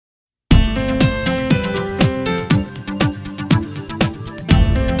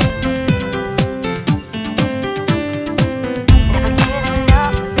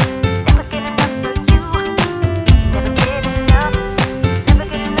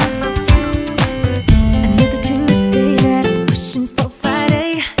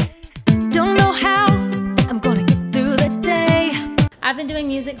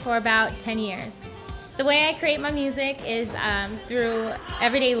music for about 10 years. The way I create my music is through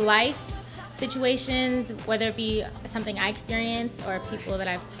everyday life situations, whether it be something I experience or people that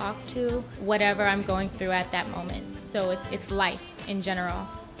I've talked to, whatever I'm going through at that moment. So it's life in general.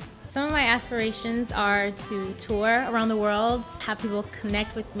 Some of my aspirations are to tour around the world, have people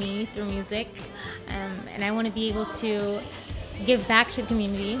connect with me through music, and I want to be able to give back to the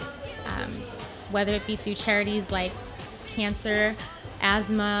community, whether it be through charities like cancer,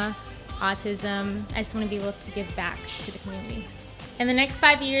 asthma, autism. I just want to be able to give back to the community. In the next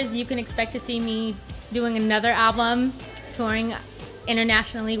 5 years, you can expect to see me doing another album, touring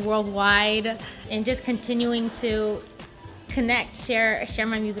internationally, worldwide, and just continuing to connect, share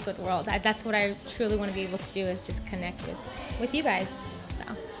my music with the world. That's what I truly want to be able to do, is just connect with you guys.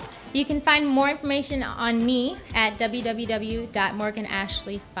 So, you can find more information on me at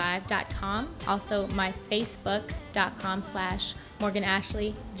www.morganashley5.com. Also my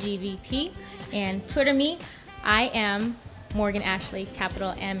facebook.com/MorganAshleyGVP, and Twitter me. I am Morgan Ashley,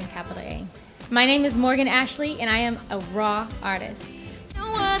 capital M and capital A. My name is Morgan Ashley, and I am a raw artist.